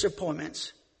 and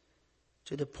disappointments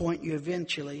to the point you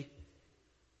eventually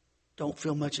don't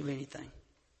feel much of anything.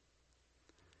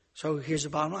 So here's the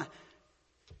bottom line.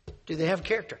 Do they have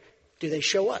character? Do they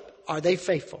show up? Are they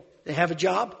faithful? They have a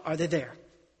job? Are they there?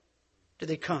 Do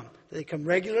they come? Do they come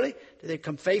regularly? Do they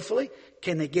come faithfully?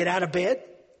 Can they get out of bed?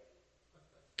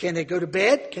 Can they go to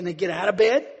bed? Can they get out of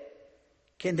bed?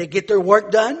 Can they get their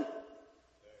work done?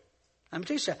 Let me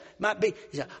tell you something. Might be,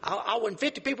 I'll win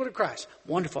 50 people to Christ.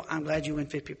 Wonderful. I'm glad you win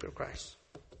 50 people to Christ.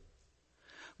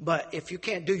 But if you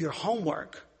can't do your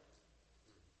homework,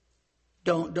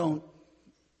 don't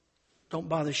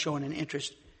bother showing an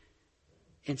interest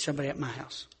in somebody at my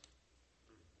house.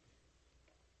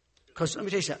 Because let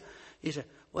me tell you something. You say,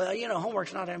 well,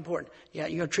 homework's not that important. Yeah,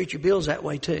 you're going to treat your bills that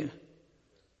way too.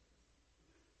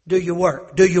 Do your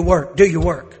work. Do your work. Do your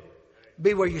work.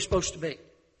 Be where you're supposed to be.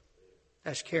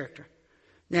 That's character.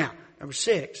 Now, number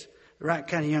 6, the right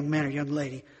kind of young man or young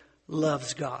lady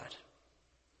loves God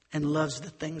and loves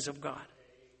the things of God.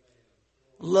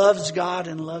 Loves God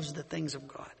and loves the things of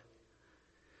God.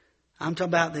 I'm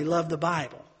talking about they love the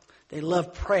Bible. They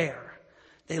love prayer.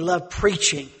 They love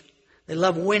preaching. They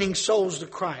love winning souls to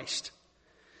Christ.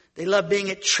 They love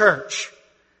being at church.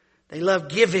 They love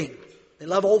giving. They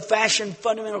love old-fashioned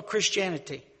fundamental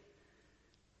Christianity.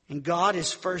 And God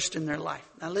is first in their life.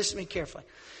 Now listen to me carefully.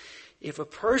 If a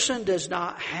person does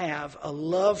not have a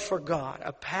love for God,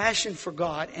 a passion for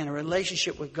God, and a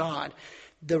relationship with God,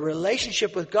 the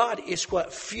relationship with God is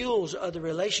what fuels other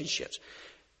relationships.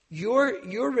 Your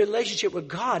relationship with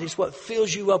God is what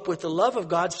fills you up with the love of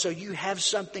God, so you have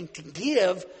something to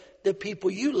give the people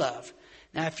you love.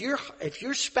 Now, if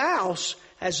your spouse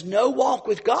has no walk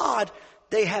with God,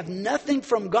 they have nothing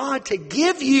from God to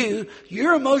give you,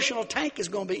 your emotional tank is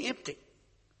going to be empty.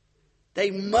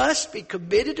 They must be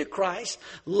committed to Christ,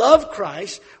 love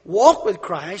Christ, walk with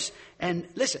Christ. And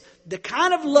listen, the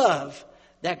kind of love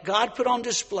that God put on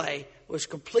display was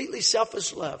completely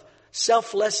selfless love.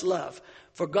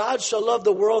 For God so loved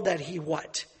the world that He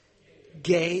what?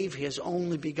 Gave His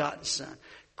only begotten Son.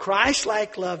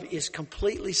 Christ-like love is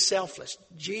completely selfless.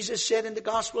 Jesus said in the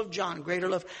Gospel of John, greater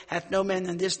love hath no man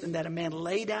than this, than that a man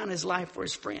lay down his life for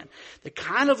his friend. The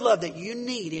kind of love that you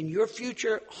need in your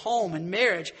future home and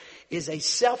marriage is a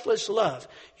selfless love.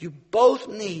 You both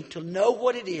need to know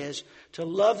what it is to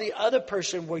love the other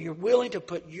person, where you're willing to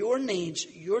put your needs,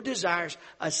 your desires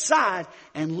aside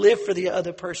and live for the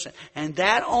other person. And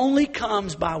that only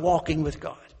comes by walking with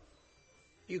God.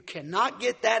 You cannot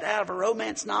get that out of a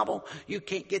romance novel. You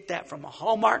can't get that from a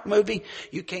Hallmark movie.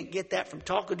 You can't get that from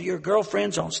talking to your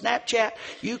girlfriends on Snapchat.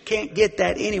 You can't get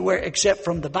that anywhere except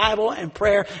from the Bible and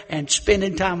prayer and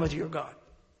spending time with your God.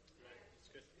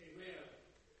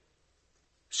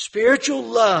 Spiritual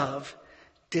love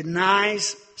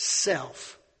denies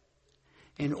self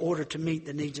in order to meet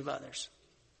the needs of others.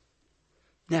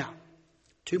 Now,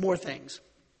 two more things.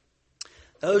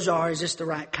 Those are, is this the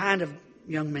right kind of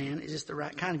young man? Is this the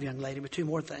right kind of young lady? But two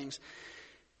more things.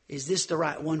 Is this the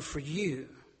right one for you?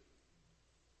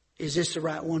 Is this the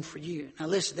right one for you? Now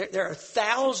listen, there are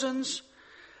thousands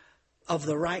of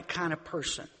the right kind of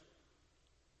person.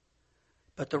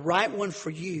 But the right one for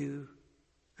you,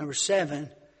 number 7,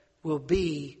 will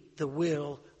be the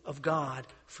will of God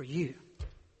for you.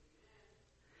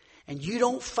 And you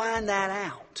don't find that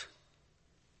out.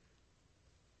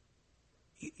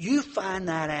 You find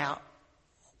that out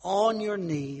on your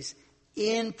knees,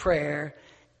 in prayer,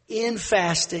 in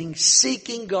fasting,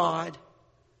 seeking God.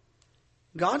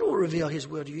 God will reveal His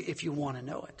will to you if you want to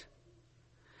know it.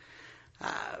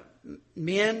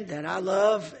 Men that I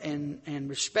love and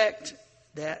respect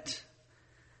that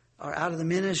are out of the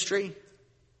ministry,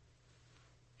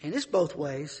 and it's both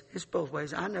ways. It's both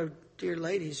ways. I know dear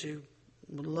ladies who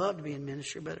would love to be in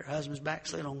ministry, but their husbands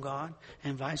backslid on God,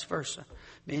 and vice versa.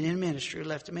 Men in ministry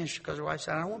left the ministry because their wife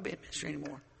said, "I don't want to be in ministry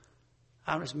anymore.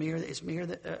 It's me or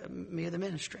the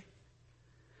ministry."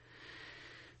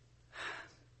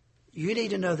 You need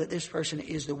to know that this person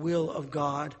is the will of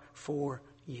God for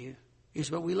you. Yes,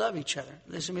 but we love each other.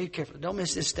 Listen to me carefully. Don't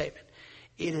miss this statement.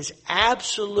 It is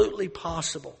absolutely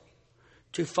possible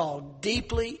to fall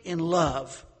deeply in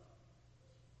love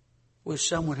with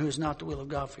someone who is not the will of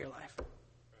God for your life.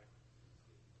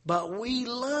 But we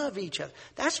love each other.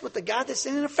 That's what the guy that's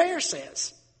in an affair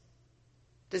says.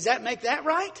 Does that make that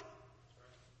right?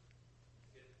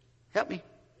 Help me.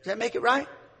 Does that make it right?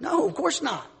 No, of course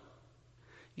not.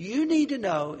 You need to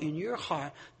know in your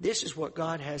heart, this is what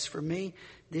God has for me.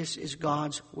 This is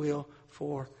God's will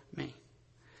for me.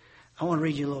 I want to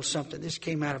read you a little something. This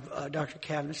came out of Dr.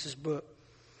 Cavness's book.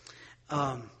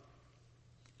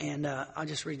 And I'll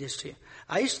just read this to you.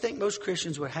 I used to think most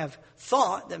Christians would have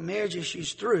thought that marriage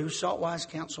issues through salt-wise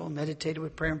counsel and meditated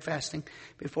with prayer and fasting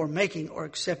before making or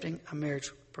accepting a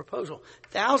marriage proposal.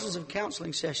 Thousands of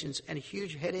counseling sessions and a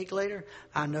huge headache later,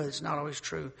 I know that's not always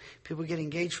true. People get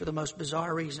engaged for the most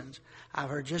bizarre reasons. I've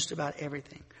heard just about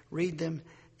everything. Read them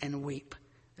and weep.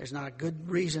 There's not a good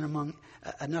reason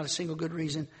not a single good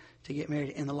reason to get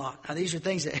married in the lot. Now these are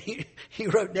things that he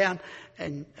wrote down,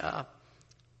 and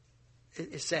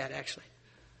it's sad actually.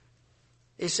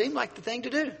 It seemed like the thing to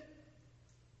do.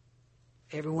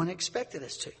 Everyone expected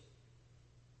us to.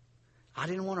 I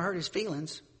didn't want to hurt his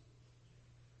feelings.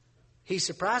 He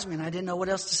surprised me and I didn't know what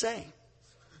else to say.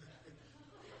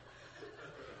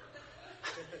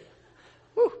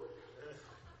 Whew.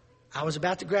 I was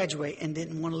about to graduate and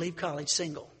didn't want to leave college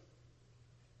single.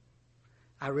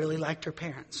 I really liked her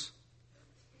parents.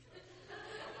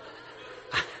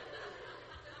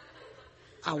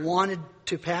 I wanted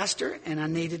to pastor and I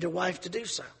needed a wife to do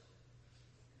so.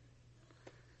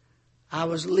 I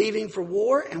was leaving for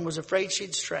war and was afraid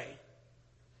she'd stray.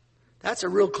 That's a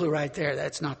real clue right there.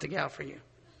 That's not the gal for you.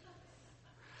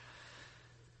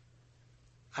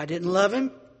 I didn't love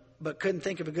him, but couldn't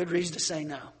think of a good reason to say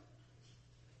no.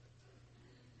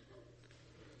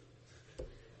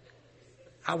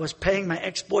 I was paying my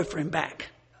ex-boyfriend back.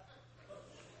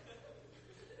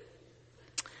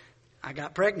 I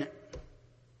got pregnant.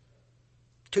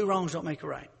 2 wrongs don't make a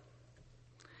right.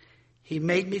 He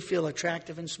made me feel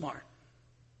attractive and smart.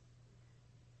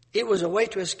 It was a way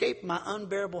to escape my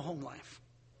unbearable home life.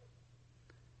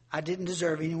 I didn't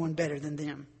deserve anyone better than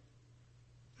them.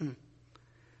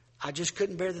 I just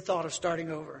couldn't bear the thought of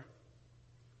starting over.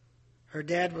 Her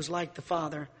dad was like the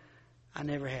father I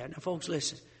never had. Now, folks,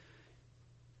 listen.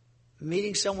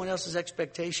 Meeting someone else's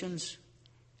expectations,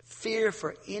 fear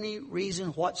for any reason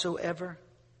whatsoever,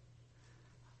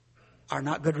 are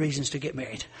not good reasons to get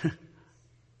married.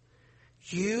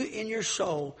 You in your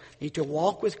soul need to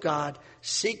walk with God,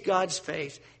 seek God's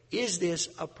faith. Is this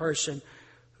a person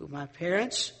who my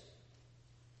parents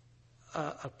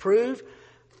approve,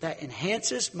 that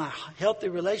enhances my healthy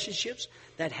relationships,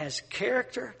 that has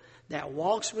character, that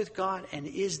walks with God, and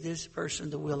is this person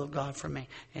the will of God for me?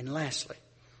 And lastly,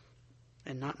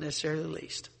 and not necessarily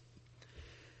least,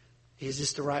 is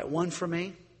this the right one for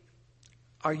me?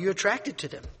 Are you attracted to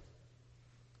them?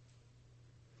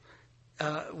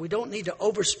 We don't need to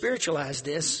over-spiritualize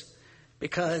this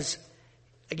because,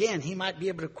 again, he might be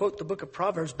able to quote the book of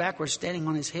Proverbs backwards standing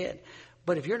on his head.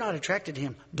 But if you're not attracted to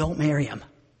him, don't marry him.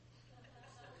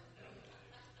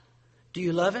 Do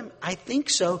you love him? I think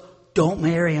so. Don't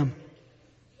marry him.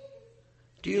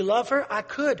 Do you love her? I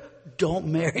could. Don't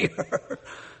marry her.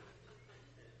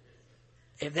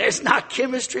 If there's not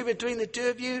chemistry between the two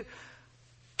of you,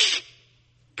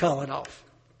 call it off.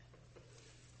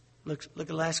 Look at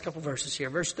the last couple verses here.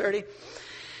 Verse 30.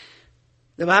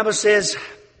 The Bible says,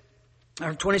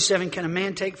 or 27, can a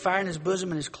man take fire in his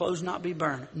bosom and his clothes not be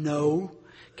burned? No.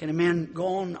 Can a man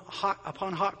go on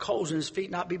upon hot coals and his feet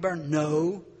not be burned?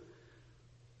 No.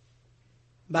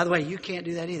 By the way, you can't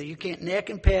do that either. You can't neck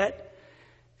and pet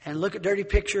and look at dirty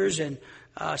pictures and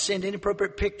send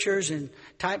inappropriate pictures and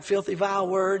type filthy, vile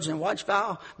words and watch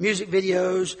vile music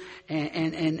videos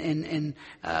and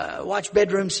watch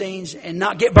bedroom scenes and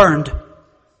not get burned.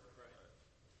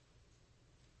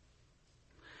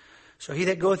 So he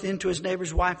that goeth into his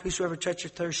neighbor's wife, whosoever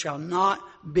toucheth her, shall not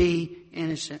be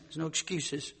innocent. There's no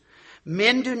excuses.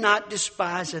 Men do not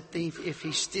despise a thief if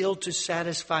he steal to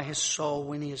satisfy his soul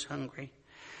when he is hungry.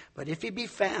 But if he be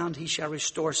found, he shall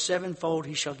restore sevenfold.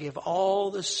 He shall give all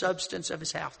the substance of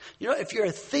his house. You know, if you're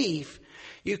a thief,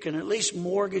 you can at least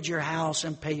mortgage your house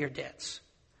and pay your debts.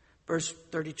 Verse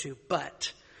 32,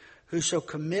 but whoso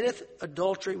committeth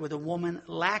adultery with a woman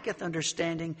lacketh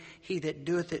understanding. He that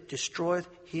doeth it destroyeth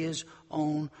his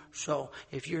own soul.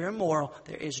 If you're immoral,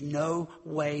 there is no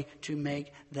way to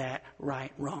make that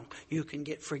right wrong. You can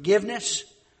get forgiveness.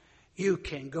 You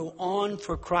can go on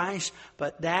for Christ,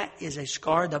 but that is a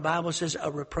scar. The Bible says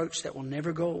a reproach that will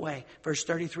never go away. Verse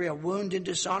 33, a wound and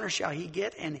dishonor shall he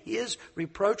get, and his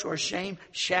reproach or shame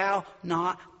shall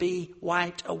not be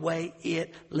wiped away.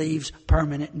 It leaves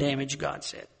permanent damage, God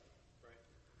said.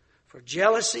 For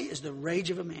jealousy is the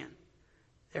rage of a man.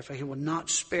 Therefore he will not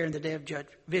spare in the day of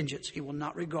vengeance. He will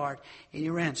not regard any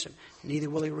ransom. Neither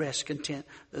will he rest content,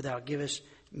 though thou givest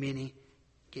many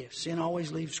gifts. Sin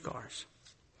always leaves scars.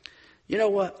 You know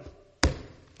what?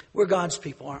 We're God's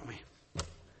people, aren't we?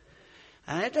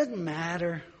 And it doesn't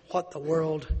matter what the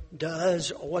world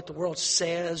does or what the world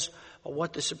says or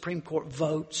what the Supreme Court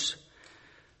votes.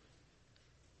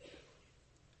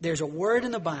 There's a word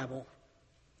in the Bible,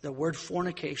 the word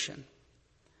fornication.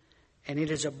 And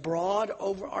it is a broad,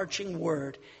 overarching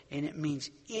word, and it means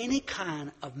any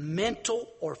kind of mental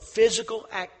or physical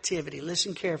activity.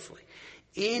 Listen carefully.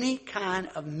 Any kind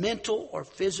of mental or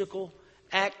physical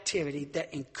activity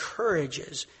that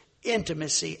encourages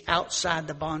intimacy outside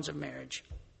the bonds of marriage.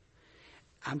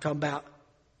 I'm talking about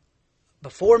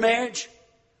before marriage,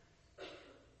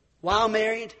 while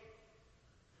married,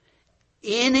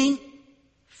 any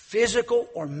physical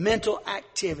or mental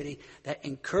activity that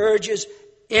encourages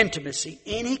intimacy,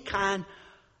 any kind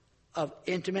of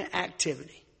intimate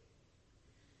activity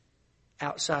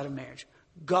outside of marriage.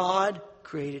 God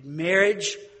created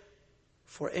marriage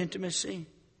for intimacy,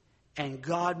 and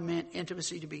God meant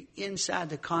intimacy to be inside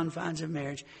the confines of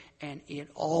marriage, and it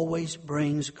always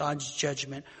brings God's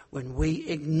judgment when we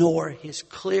ignore His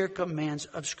clear commands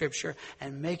of Scripture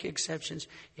and make exceptions.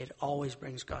 It always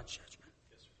brings God's judgment.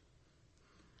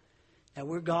 Now,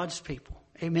 we're God's people.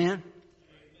 Amen?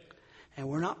 And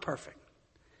we're not perfect.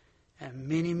 And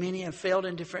many have failed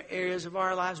in different areas of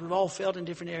our lives. We've all failed in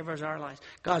different areas of our lives.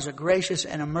 God's a gracious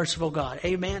and a merciful God.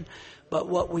 Amen? But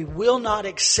what we will not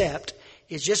accept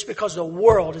is just because the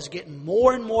world is getting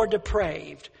more and more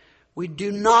depraved, we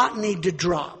do not need to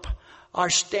drop our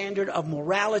standard of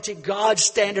morality, God's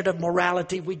standard of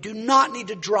morality. We do not need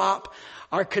to drop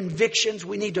our convictions.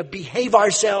 We need to behave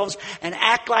ourselves and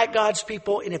act like God's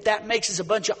people. And if that makes us a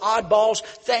bunch of oddballs,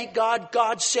 thank God.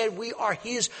 God said we are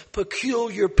His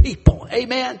peculiar people.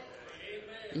 Amen?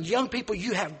 And young people,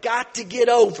 you have got to get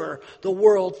over the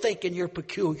world thinking you're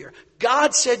peculiar.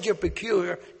 God said you're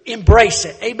peculiar. Embrace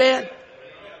it. Amen?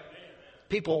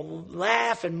 People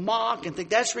laugh and mock and think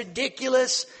that's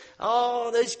ridiculous.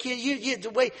 Oh, those kids,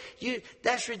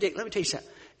 that's ridiculous. Let me tell you something.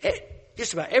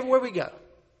 Just about everywhere we go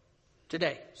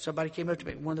today, somebody came up to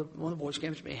me. One of the boys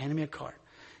came up to me, handed me a card,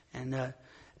 and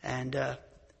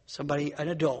somebody, an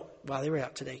adult, while they were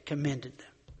out today, commended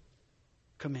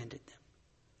them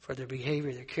for their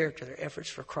behavior, their character, their efforts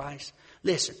for Christ.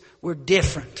 Listen, we're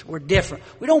different. We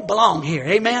don't belong here.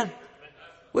 Amen.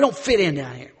 We don't fit in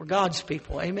down here. We're God's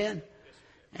people. Amen.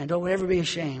 And don't ever be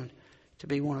ashamed to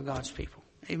be one of God's people.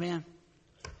 Amen.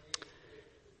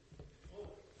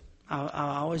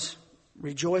 I always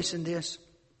rejoice in this.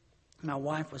 My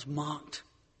wife was mocked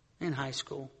in high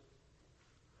school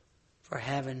for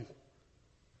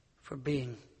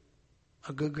being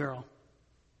a good girl,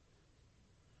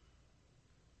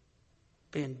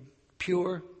 being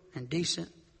pure and decent,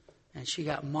 and she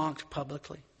got mocked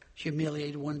publicly,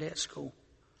 humiliated one day at school.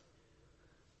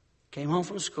 Came home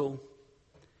from school,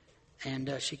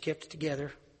 and she kept it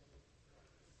together.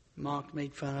 mocked,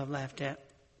 made fun of, laughed at.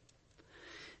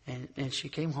 And she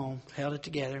came home, held it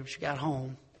together. She got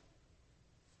home.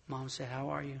 Mom said, "How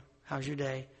are you? How's your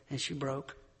day?" And she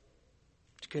broke.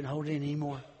 She couldn't hold it in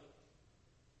anymore.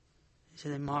 He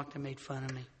said, "They mocked and made fun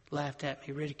of me, laughed at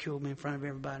me, ridiculed me in front of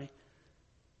everybody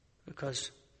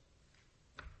because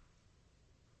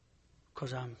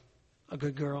I'm a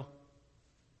good girl.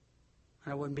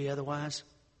 And I wouldn't be otherwise."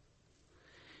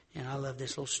 And I love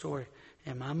this little story.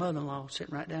 And my mother-in-law,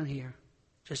 sitting right down here,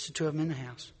 just the two of them in the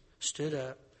house, stood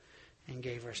up and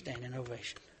gave her a standing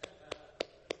ovation.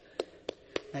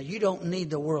 Now, you don't need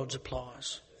the world's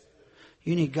applause.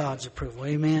 You need God's approval.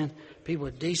 Amen? People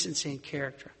with decency and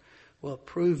character will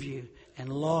approve you and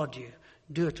laud you.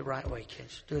 Do it the right way,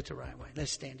 kids. Do it the right way.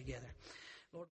 Let's stand together.